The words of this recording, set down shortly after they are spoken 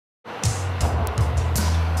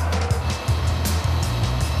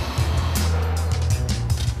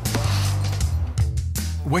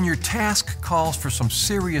When your task calls for some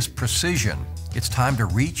serious precision, it's time to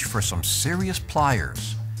reach for some serious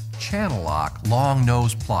pliers. Channellock long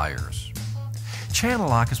nose pliers.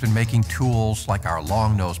 Channellock has been making tools like our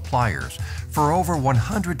long nose pliers for over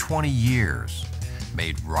 120 years.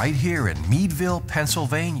 Made right here in Meadville,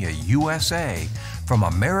 Pennsylvania, USA, from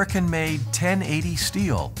American-made 1080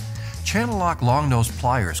 steel, Channellock long nose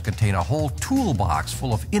pliers contain a whole toolbox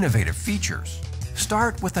full of innovative features.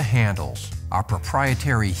 Start with the handles. Our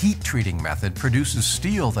proprietary heat treating method produces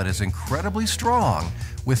steel that is incredibly strong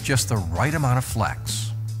with just the right amount of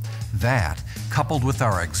flex. That, coupled with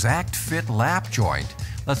our exact fit lap joint,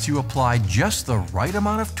 lets you apply just the right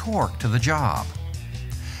amount of torque to the job.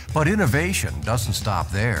 But innovation doesn't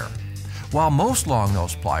stop there. While most long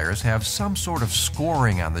nose pliers have some sort of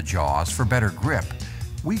scoring on the jaws for better grip,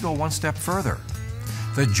 we go one step further.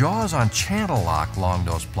 The jaws on Channellock long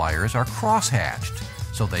nose pliers are cross-hatched,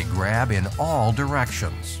 so they grab in all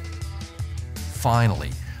directions.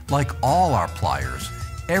 Finally, like all our pliers,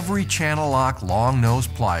 every Channellock long nose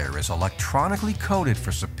plier is electronically coated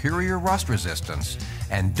for superior rust resistance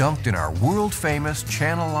and dunked in our world-famous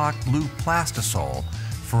Channellock blue plastisol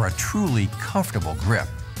for a truly comfortable grip.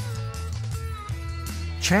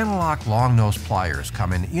 Channellock long nose pliers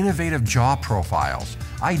come in innovative jaw profiles,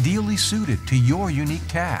 ideally suited to your unique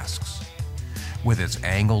tasks. With its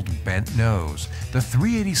angled, bent nose, the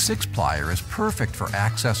 386 plier is perfect for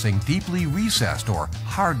accessing deeply recessed or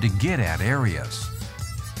hard-to-get-at areas.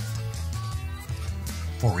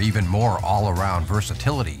 For even more all-around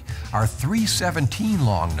versatility, our 317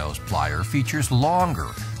 long nose plier features longer,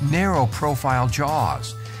 narrow-profile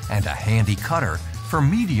jaws and a handy cutter for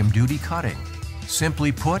medium-duty cutting.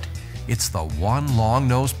 Simply put, it's the one long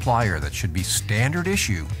nose plier that should be standard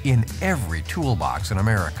issue in every toolbox in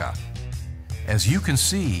America. As you can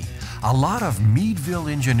see, a lot of Meadville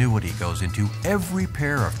ingenuity goes into every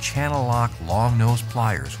pair of Channellock long nose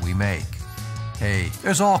pliers we make. Hey,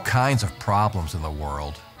 there's all kinds of problems in the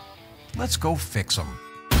world. Let's go fix them.